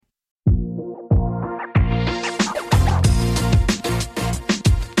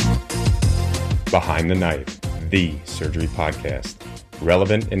Behind the Knife, the surgery podcast.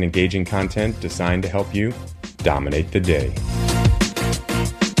 Relevant and engaging content designed to help you dominate the day.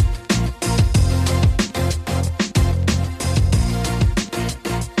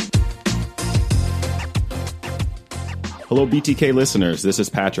 Hello, BTK listeners. This is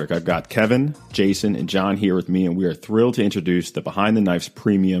Patrick. I've got Kevin, Jason, and John here with me, and we are thrilled to introduce the Behind the Knife's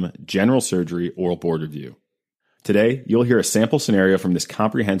premium general surgery oral board review. Today, you'll hear a sample scenario from this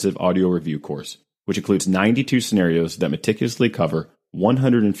comprehensive audio review course, which includes 92 scenarios that meticulously cover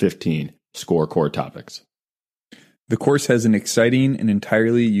 115 SCORE core topics. The course has an exciting and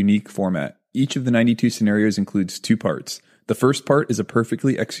entirely unique format. Each of the 92 scenarios includes two parts. The first part is a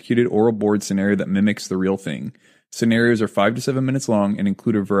perfectly executed oral board scenario that mimics the real thing. Scenarios are 5 to 7 minutes long and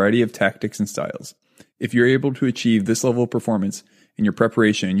include a variety of tactics and styles. If you're able to achieve this level of performance in your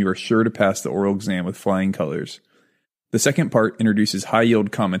preparation, you are sure to pass the oral exam with flying colors. The second part introduces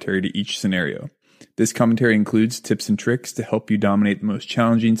high-yield commentary to each scenario. This commentary includes tips and tricks to help you dominate the most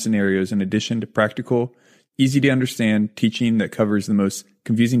challenging scenarios in addition to practical, easy-to-understand teaching that covers the most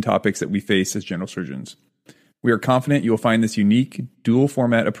confusing topics that we face as general surgeons. We are confident you will find this unique,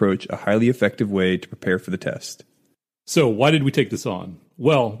 dual-format approach a highly effective way to prepare for the test. So why did we take this on?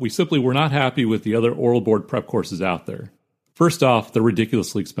 Well, we simply were not happy with the other oral board prep courses out there. First off, they're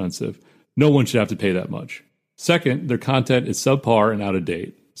ridiculously expensive. No one should have to pay that much. Second, their content is subpar and out of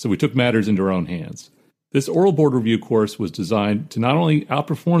date, so we took matters into our own hands. This oral board review course was designed to not only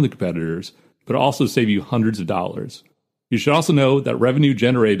outperform the competitors, but also save you hundreds of dollars. You should also know that revenue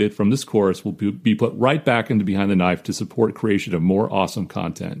generated from this course will be put right back into Behind the Knife to support creation of more awesome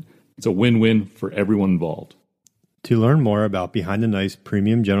content. It's a win-win for everyone involved. To learn more about Behind the Knife's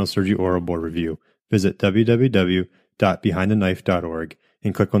premium general surgery oral board review, visit www.behindtheknife.org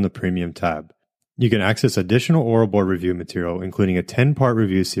and click on the Premium tab. You can access additional oral board review material, including a 10-part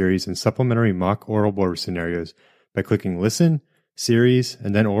review series and supplementary mock oral board scenarios, by clicking Listen, Series,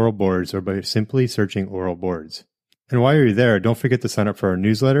 and then Oral Boards, or by simply searching Oral Boards. And while you're there, don't forget to sign up for our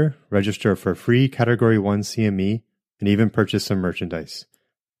newsletter, register for a free Category 1 CME, and even purchase some merchandise.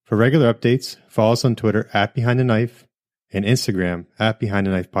 For regular updates, follow us on Twitter @BehindTheKnife and Instagram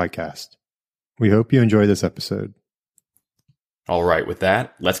 @BehindTheKnifePodcast. We hope you enjoy this episode. All right, with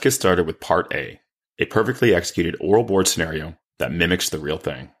that, let's get started with Part A, a perfectly executed oral board scenario that mimics the real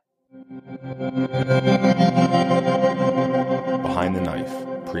thing. Behind the Knife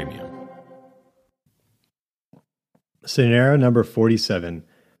Premium. Scenario number 47,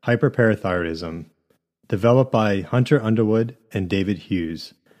 Hyperparathyroidism, developed by Hunter Underwood and David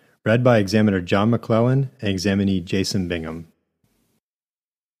Hughes. Read by Examiner John McClellan and Examinee Jason Bingham.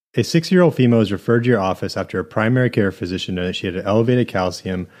 A 6-year-old female was referred to your office after a primary care physician noted she had an elevated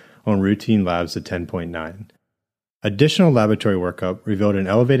calcium on routine labs to 10.9. Additional laboratory workup revealed an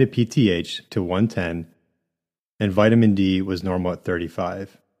elevated PTH to 110 and vitamin D was normal at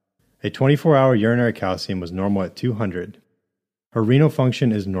 35. A 24-hour urinary calcium was normal at 200. Her renal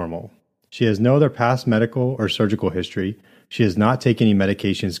function is normal. She has no other past medical or surgical history. She has not taken any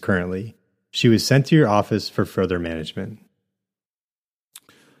medications currently. She was sent to your office for further management.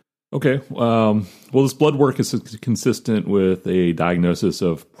 Okay, well, this blood work is consistent with a diagnosis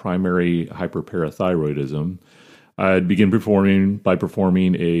of primary hyperparathyroidism. I'd begin by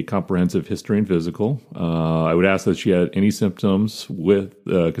performing a comprehensive history and physical. I would ask that she had any symptoms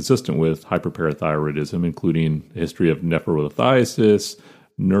consistent with hyperparathyroidism, including a history of nephrolithiasis,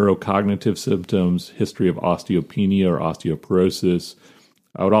 neurocognitive symptoms, history of osteopenia or osteoporosis.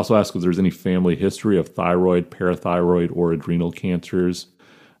 I would also ask if there's any family history of thyroid, parathyroid, or adrenal cancers.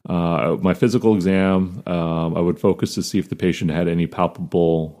 My physical exam, I would focus to see if the patient had any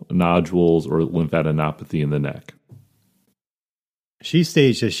palpable nodules or lymphadenopathy in the neck. She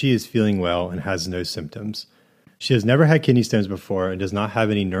states that she is feeling well and has no symptoms. She has never had kidney stones before and does not have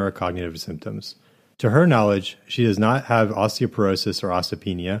any neurocognitive symptoms. To her knowledge, she does not have osteoporosis or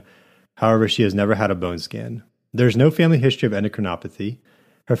osteopenia. However, she has never had a bone scan. There is no family history of endocrinopathy.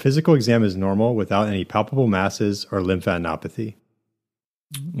 Her physical exam is normal without any palpable masses or lymphadenopathy.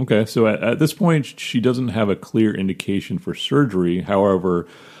 Okay, so at this point, she doesn't have a clear indication for surgery. However,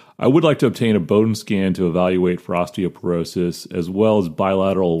 I would like to obtain a bone scan to evaluate for osteoporosis, as well as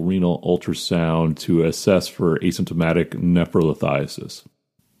bilateral renal ultrasound to assess for asymptomatic nephrolithiasis.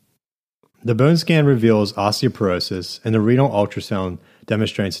 The bone scan reveals osteoporosis, and the renal ultrasound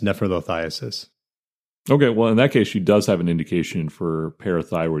demonstrates nephrolithiasis. Okay, well, in that case, she does have an indication for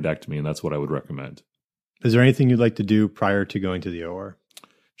parathyroidectomy, and that's what I would recommend. Is there anything you'd like to do prior to going to the OR?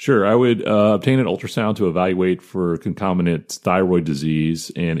 Sure. I would obtain an ultrasound to evaluate for concomitant thyroid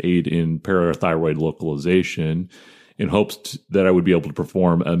disease and aid in parathyroid localization. in hopes that I would be able to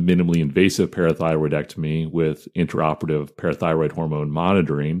perform a minimally invasive parathyroidectomy with intraoperative parathyroid hormone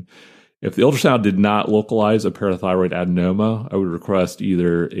monitoring. If the ultrasound did not localize a parathyroid adenoma, I would request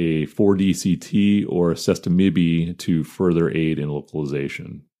either a 4D CT or a sestamibi to further aid in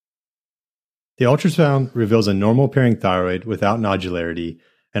localization. The ultrasound reveals a normal appearing thyroid without nodularity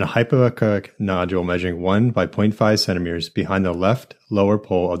and a hypoechoic nodule measuring 1 by 0.5 centimeters behind the left lower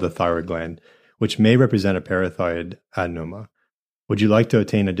pole of the thyroid gland, which may represent a parathyroid adenoma. Would you like to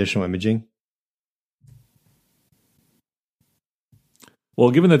obtain additional imaging? Well,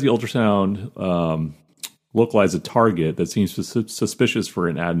 given that the ultrasound localized a target that seems suspicious for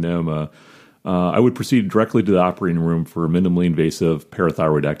an adenoma, I would proceed directly to the operating room for a minimally invasive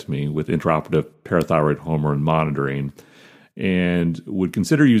parathyroidectomy with intraoperative parathyroid hormone monitoring, and would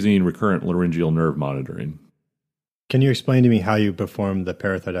consider using recurrent laryngeal nerve monitoring. Can you explain to me how you perform the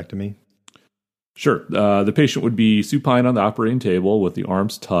parathyroidectomy? Sure. The patient would be supine on the operating table with the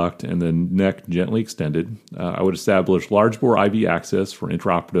arms tucked and the neck gently extended. I would establish large bore IV access for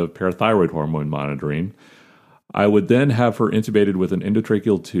intraoperative parathyroid hormone monitoring. I would then have her intubated with an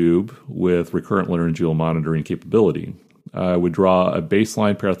endotracheal tube with recurrent laryngeal monitoring capability. I would draw a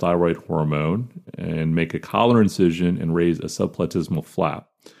baseline parathyroid hormone and make a collar incision and raise a subplatysmal flap.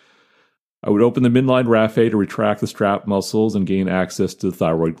 I would open the midline raphe to retract the strap muscles and gain access to the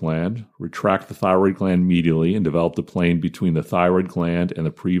thyroid gland, retract the thyroid gland medially and develop the plane between the thyroid gland and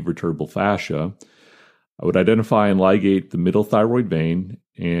the prevertebral fascia. I would identify and ligate the middle thyroid vein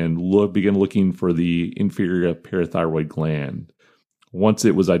and begin looking for the inferior parathyroid gland. Once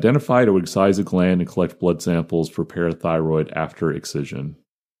it was identified, I would excise the gland and collect blood samples for parathyroid after excision.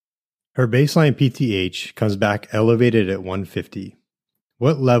 Her baseline PTH comes back elevated at 150.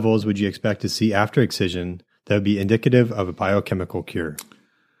 What levels would you expect to see after excision that would be indicative of a biochemical cure?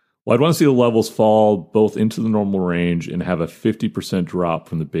 Well, I'd want to see the levels fall both into the normal range and have a 50% drop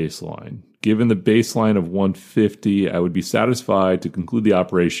from the baseline. Given the baseline of 150, I would be satisfied to conclude the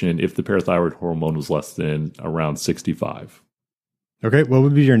operation if the parathyroid hormone was less than around 65. Okay, what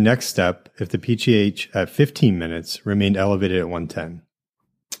would be your next step if the PTH at 15 minutes remained elevated at 110?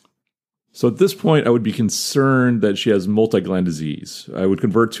 So at this point, I would be concerned that she has multi-gland disease. I would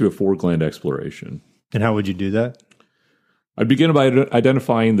convert to a 4-gland exploration. And how would you do that? I'd begin by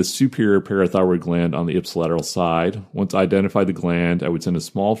identifying the superior parathyroid gland on the ipsilateral side. Once I identified the gland, I would send a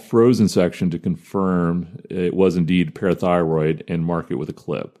small frozen section to confirm it was indeed parathyroid and mark it with a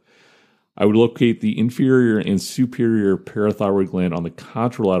clip. I would locate the inferior and superior parathyroid gland on the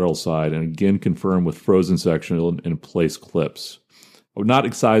contralateral side and again confirm with frozen section and place clips. I would not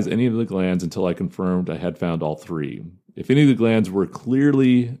excise any of the glands until I confirmed I had found all three. If any of the glands were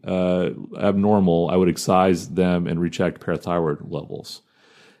clearly abnormal, I would excise them and recheck parathyroid levels.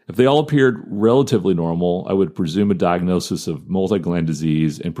 If they all appeared relatively normal, I would presume a diagnosis of multi-gland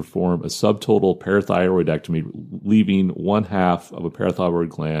disease and perform a subtotal parathyroidectomy, leaving 1/2 of a parathyroid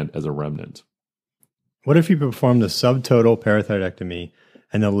gland as a remnant. What if you perform the subtotal parathyroidectomy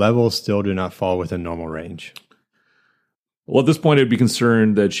and the levels still do not fall within normal range? Well, at this point, I'd be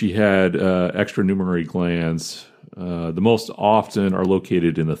concerned that she had extranumerary glands. The most often are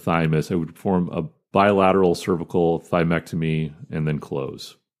located in the thymus. I would perform a bilateral cervical thymectomy and then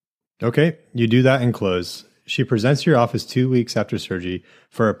close. Okay, you do that and close. She presents to your office 2 weeks after surgery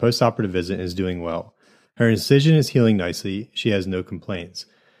for a postoperative visit and is doing well. Her incision is healing nicely. She has no complaints.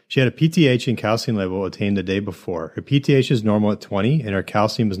 She had a PTH and calcium level attained the day before. Her PTH is normal at 20 and her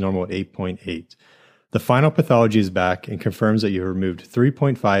calcium is normal at 8.8. The final pathology is back and confirms that you have removed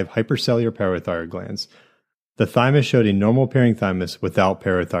 3.5 hypercellular parathyroid glands. The thymus showed a normal appearing thymus without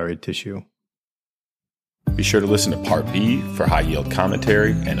parathyroid tissue. Be sure to listen to Part B for high-yield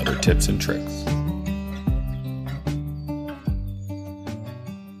commentary and other tips and tricks.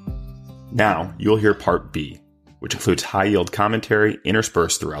 Now, you'll hear Part B, which includes high-yield commentary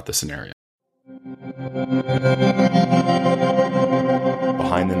interspersed throughout the scenario.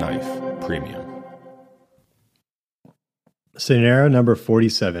 Behind the Knife Premium. Scenario number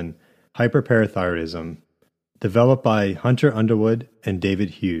 47, Hyperparathyroidism, developed by Hunter Underwood and David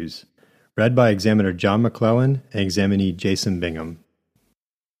Hughes, read by examiner John McClellan and examinee Jason Bingham.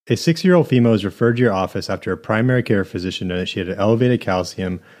 A 6-year-old female was referred to your office after a primary care physician noted she had an elevated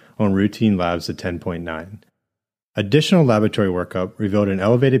calcium on routine labs to 10.9. Additional laboratory workup revealed an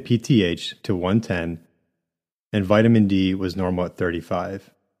elevated PTH to 110 and vitamin D was normal at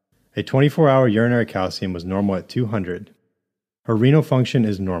 35. A 24-hour urinary calcium was normal at 200. Her renal function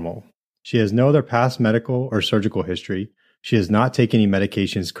is normal. She has no other past medical or surgical history. She does not take any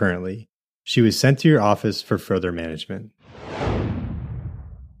medications currently. She was sent to your office for further management.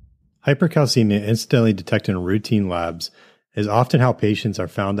 Hypercalcemia incidentally detected in routine labs is often how patients are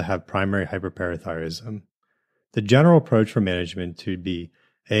found to have primary hyperparathyroidism. The general approach for management would be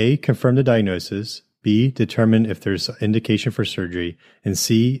A. Confirm the diagnosis, B. Determine if there's indication for surgery, and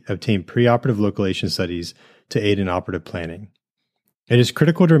C. Obtain preoperative localization studies to aid in operative planning. It is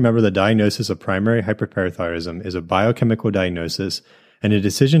critical to remember the diagnosis of primary hyperparathyroidism is a biochemical diagnosis, and a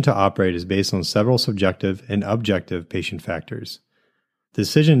decision to operate is based on several subjective and objective patient factors. The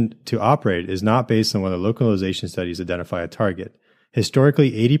decision to operate is not based on whether localization studies identify a target.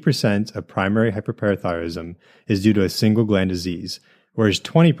 Historically, 80% of primary hyperparathyroidism is due to a single gland disease, whereas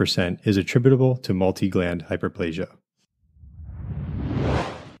 20% is attributable to multi-gland hyperplasia.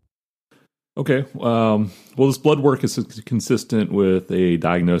 Okay. Well, this blood work is consistent with a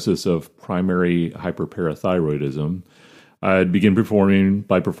diagnosis of primary hyperparathyroidism. I'd begin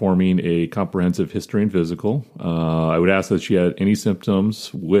by performing a comprehensive history and physical. I would ask that she had any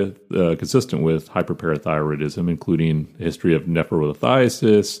symptoms consistent with hyperparathyroidism, including a history of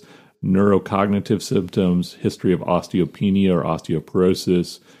nephrolithiasis, neurocognitive symptoms, history of osteopenia or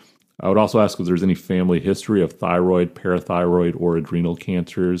osteoporosis. I would also ask if there's any family history of thyroid, parathyroid, or adrenal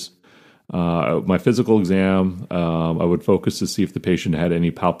cancers. My physical exam, I would focus to see if the patient had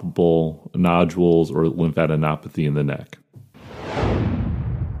any palpable nodules or lymphadenopathy in the neck.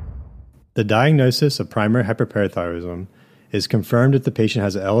 The diagnosis of primary hyperparathyroidism is confirmed if the patient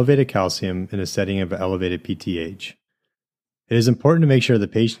has elevated calcium in a setting of elevated PTH. It is important to make sure the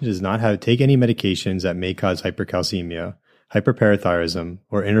patient does not take any medications that may cause hypercalcemia, hyperparathyroidism,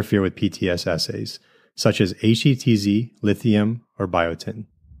 or interfere with PTS assays, such as HETZ, lithium, or biotin.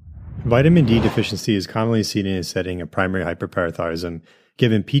 Vitamin D deficiency is commonly seen in a setting of primary hyperparathyroidism,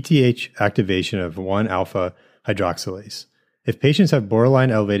 given PTH activation of 1-alpha hydroxylase. If patients have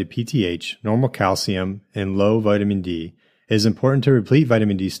borderline elevated PTH, normal calcium, and low vitamin D, it is important to replete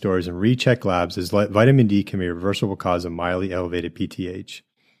vitamin D stores and recheck labs as vitamin D can be a reversible cause of mildly elevated PTH.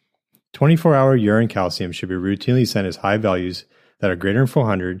 24-hour urine calcium should be routinely sent as high values that are greater than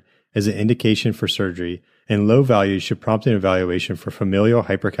 400 as an indication for surgery, and low values should prompt an evaluation for familial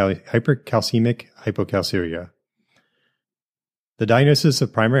hypercalcemic hypocalciuria. The diagnosis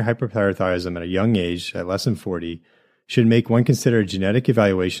of primary hyperparathyroidism at a young age, at less than 40, should make one consider a genetic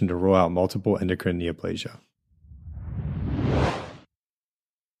evaluation to rule out multiple endocrine neoplasia.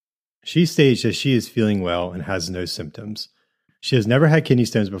 She states that she is feeling well and has no symptoms. She has never had kidney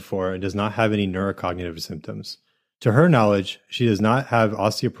stones before and does not have any neurocognitive symptoms. To her knowledge, she does not have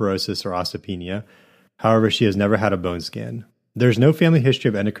osteoporosis or osteopenia. However, she has never had a bone scan. There is no family history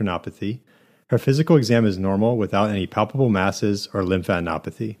of endocrinopathy. Her physical exam is normal without any palpable masses or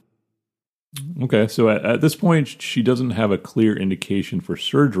lymphadenopathy. Okay, so at this point, she doesn't have a clear indication for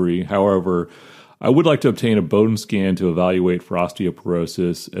surgery. However, I would like to obtain a bone scan to evaluate for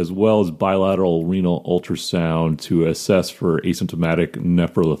osteoporosis, as well as bilateral renal ultrasound to assess for asymptomatic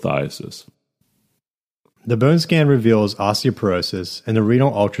nephrolithiasis. The bone scan reveals osteoporosis, and the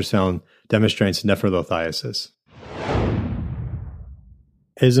renal ultrasound demonstrates nephrolithiasis.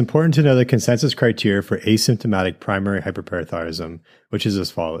 It is important to know the consensus criteria for asymptomatic primary hyperparathyroidism, which is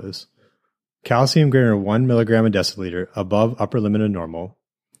as follows. Calcium greater than 1 milligram a deciliter above upper limit of normal.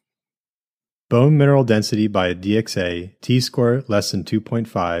 Bone mineral density by DXA, T-score less than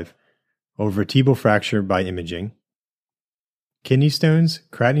 2.5, or vertebral fracture by imaging. Kidney stones,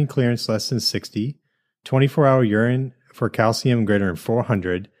 creatinine clearance less than 60, 24-hour urine for calcium greater than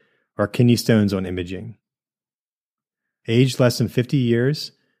 400, or kidney stones on imaging. Age less than 50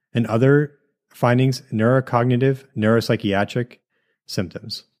 years, and other findings neurocognitive, neuropsychiatric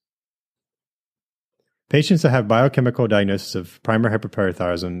symptoms. Patients that have biochemical diagnosis of primary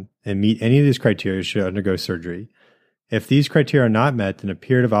hyperparathyroidism and meet any of these criteria should undergo surgery. If these criteria are not met, then a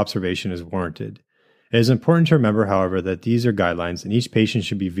period of observation is warranted. It is important to remember, however, that these are guidelines and each patient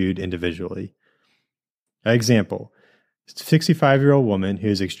should be viewed individually. Example, a 65-year-old woman who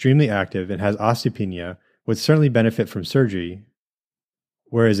is extremely active and has osteopenia would certainly benefit from surgery,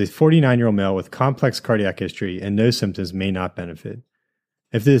 whereas a 49-year-old male with complex cardiac history and no symptoms may not benefit.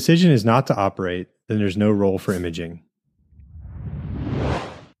 If the decision is not to operate, then there's no role for imaging.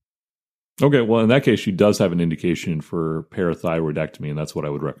 Okay, well, in that case, she does have an indication for parathyroidectomy, and that's what I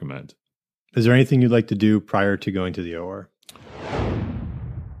would recommend. Is there anything you'd like to do prior to going to the OR?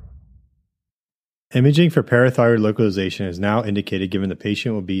 Imaging for parathyroid localization is now indicated given the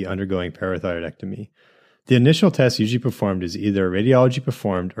patient will be undergoing parathyroidectomy. The initial test usually performed is either a radiology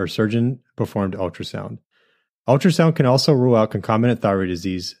performed or surgeon-performed ultrasound. Ultrasound can also rule out concomitant thyroid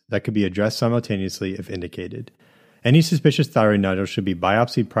disease that could be addressed simultaneously if indicated. Any suspicious thyroid nodule should be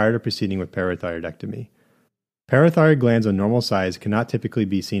biopsied prior to proceeding with parathyroidectomy. Parathyroid glands of normal size cannot typically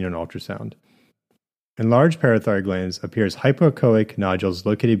be seen on ultrasound. Enlarged parathyroid glands appear as hypoechoic nodules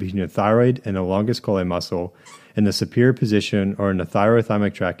located between the thyroid and the longus colli muscle in the superior position or in the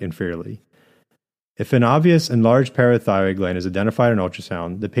thyrothymic tract inferiorly. If an obvious enlarged parathyroid gland is identified on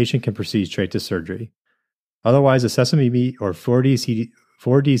ultrasound, the patient can proceed straight to surgery. Otherwise, a sesame or 4D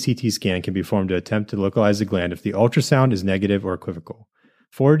CT scan can be performed to attempt to localize the gland if the ultrasound is negative or equivocal.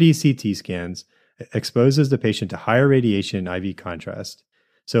 4D CT scans exposes the patient to higher radiation and IV contrast,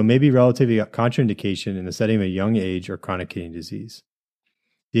 so may be relatively contraindication in the setting of a young age or chronic kidney disease.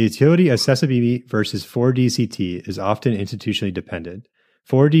 The utility of sesame versus 4D CT is often institutionally dependent.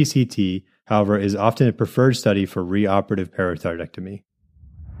 4D CT, however, is often a preferred study for reoperative parathyroidectomy.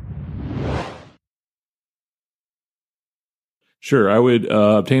 Sure, I would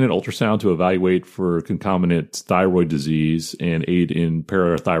obtain an ultrasound to evaluate for concomitant thyroid disease and aid in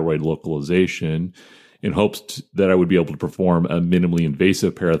parathyroid localization in hopes that I would be able to perform a minimally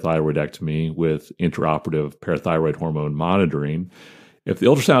invasive parathyroidectomy with intraoperative parathyroid hormone monitoring. If the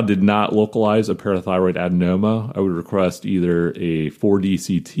ultrasound did not localize a parathyroid adenoma, I would request either a 4D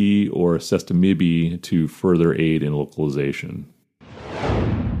CT or a sestamibi to further aid in localization.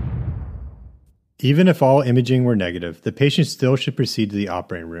 Even if all imaging were negative, the patient still should proceed to the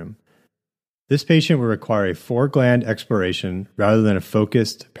operating room. This patient will require a 4-gland exploration rather than a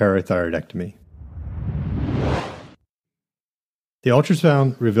focused parathyroidectomy. The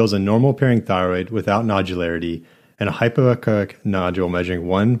ultrasound reveals a normal appearing thyroid without nodularity and a hypoechoic nodule measuring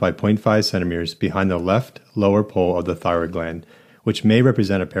 1 by 0.5 centimeters behind the left lower pole of the thyroid gland, which may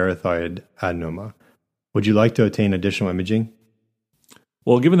represent a parathyroid adenoma. Would you like to obtain additional imaging?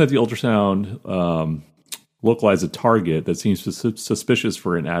 Well, given that the ultrasound localized a target that seems suspicious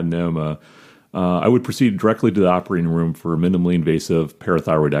for an adenoma, I would proceed directly to the operating room for a minimally invasive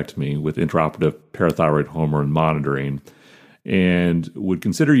parathyroidectomy with intraoperative parathyroid hormone monitoring, and would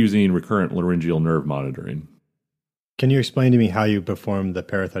consider using recurrent laryngeal nerve monitoring. Can you explain to me how you perform the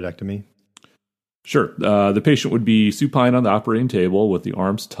parathyroidectomy? Sure. The patient would be supine on the operating table with the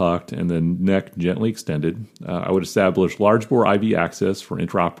arms tucked and the neck gently extended. I would establish large bore IV access for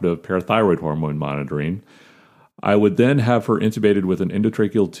intraoperative parathyroid hormone monitoring. I would then have her intubated with an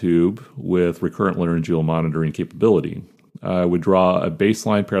endotracheal tube with recurrent laryngeal monitoring capability. I would draw a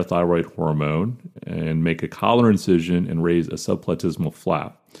baseline parathyroid hormone and make a collar incision and raise a subplatysmal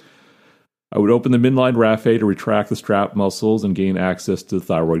flap. I would open the midline raphe to retract the strap muscles and gain access to the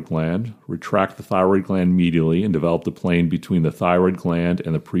thyroid gland, retract the thyroid gland medially and develop the plane between the thyroid gland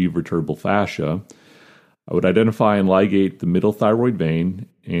and the prevertebral fascia. I would identify and ligate the middle thyroid vein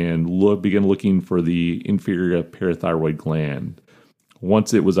and begin looking for the inferior parathyroid gland.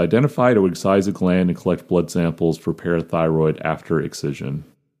 Once it was identified, I would excise the gland and collect blood samples for parathyroid after excision.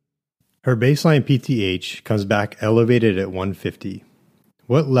 Her baseline PTH comes back elevated at 150.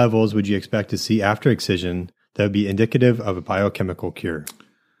 What levels would you expect to see after excision that would be indicative of a biochemical cure?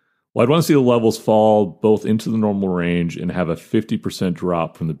 Well, I'd want to see the levels fall both into the normal range and have a 50%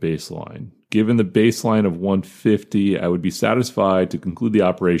 drop from the baseline. Given the baseline of 150, I would be satisfied to conclude the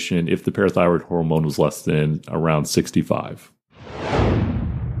operation if the parathyroid hormone was less than around 65.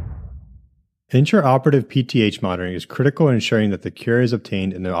 Intraoperative PTH monitoring is critical in ensuring that the cure is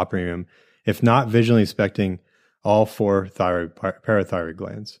obtained in the operating room, if not visually inspecting all 4 parathyroid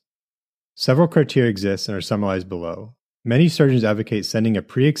glands. Several criteria exist and are summarized below. Many surgeons advocate sending a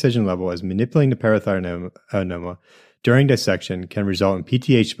pre-excision level as manipulating the parathyroid adenoma during dissection can result in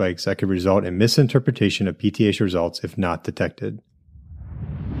PTH spikes that could result in misinterpretation of PTH results if not detected.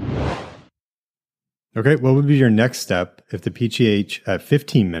 Okay, what would be your next step if the PTH at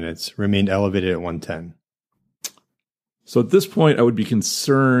 15 minutes remained elevated at 110? So at this point, I would be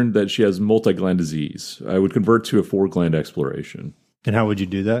concerned that she has multi-gland disease. I would convert to a 4-gland exploration. And how would you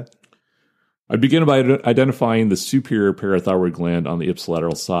do that? I'd begin by identifying the superior parathyroid gland on the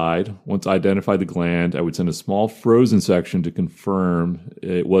ipsilateral side. Once I identified the gland, I would send a small frozen section to confirm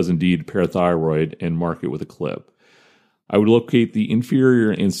it was indeed parathyroid and mark it with a clip. I would locate the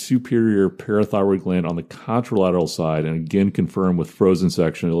inferior and superior parathyroid gland on the contralateral side and again confirm with frozen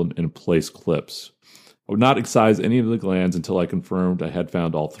section and place clips. I would not excise any of the glands until I confirmed I had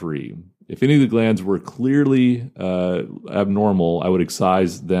found all 3. If any of the glands were clearly abnormal, I would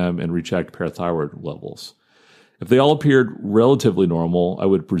excise them and recheck parathyroid levels. If they all appeared relatively normal, I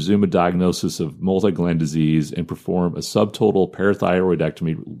would presume a diagnosis of multi-gland disease and perform a subtotal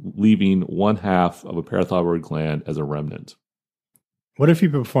parathyroidectomy, leaving 1/2 of a parathyroid gland as a remnant. What if you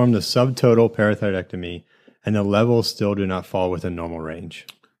perform the subtotal parathyroidectomy and the levels still do not fall within normal range?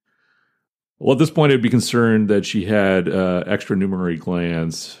 Well, at this point, I'd be concerned that she had extranumerary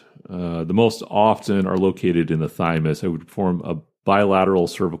glands The most often are located in the thymus. I would perform a bilateral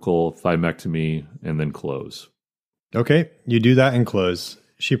cervical thymectomy and then close. Okay, you do that and close.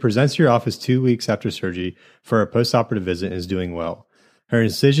 She presents to your office 2 weeks after surgery for a postoperative visit and is doing well. Her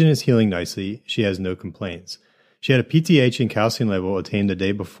incision is healing nicely. She has no complaints. She had a PTH and calcium level attained the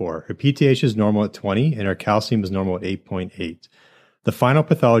day before. Her PTH is normal at 20 and her calcium is normal at 8.8. The final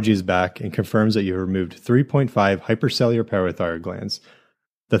pathology is back and confirms that you have removed 3.5 hypercellular parathyroid glands.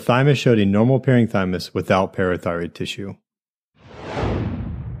 The thymus showed a normal appearing thymus without parathyroid tissue.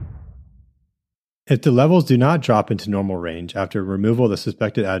 If the levels do not drop into normal range after removal of the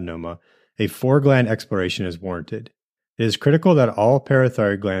suspected adenoma, a 4-gland exploration is warranted. It is critical that all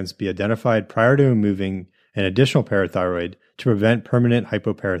parathyroid glands be identified prior to removing an additional parathyroid to prevent permanent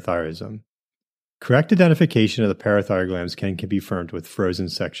hypoparathyroidism. Correct identification of the parathyroid glands can be confirmed with frozen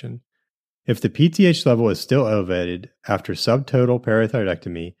section. If the PTH level is still elevated after subtotal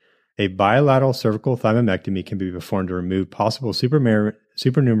parathyroidectomy, a bilateral cervical thymectomy can be performed to remove possible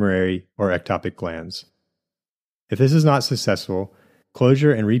supernumerary or ectopic glands. If this is not successful,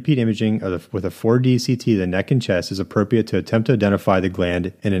 closure and repeat imaging with a 4D CT of the neck and chest is appropriate to attempt to identify the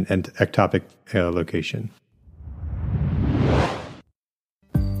gland in an ectopic location.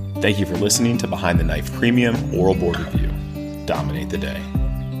 Thank you for listening to Behind the Knife Premium Oral Board Review. Dominate the day.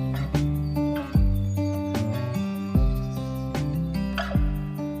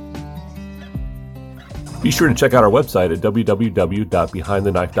 Be sure to check out our website at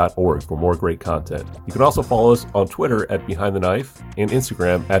www.behindtheknife.org for more great content. You can also follow us on Twitter at Behind the Knife and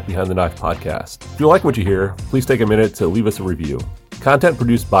Instagram at Behind the Knife Podcast. If you like what you hear, please take a minute to leave us a review. Content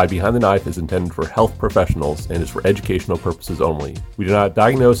produced by Behind the Knife is intended for health professionals and is for educational purposes only. We do not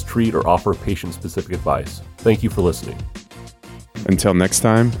diagnose, treat, or offer patient-specific advice. Thank you for listening. Until next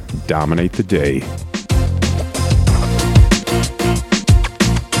time, dominate the day.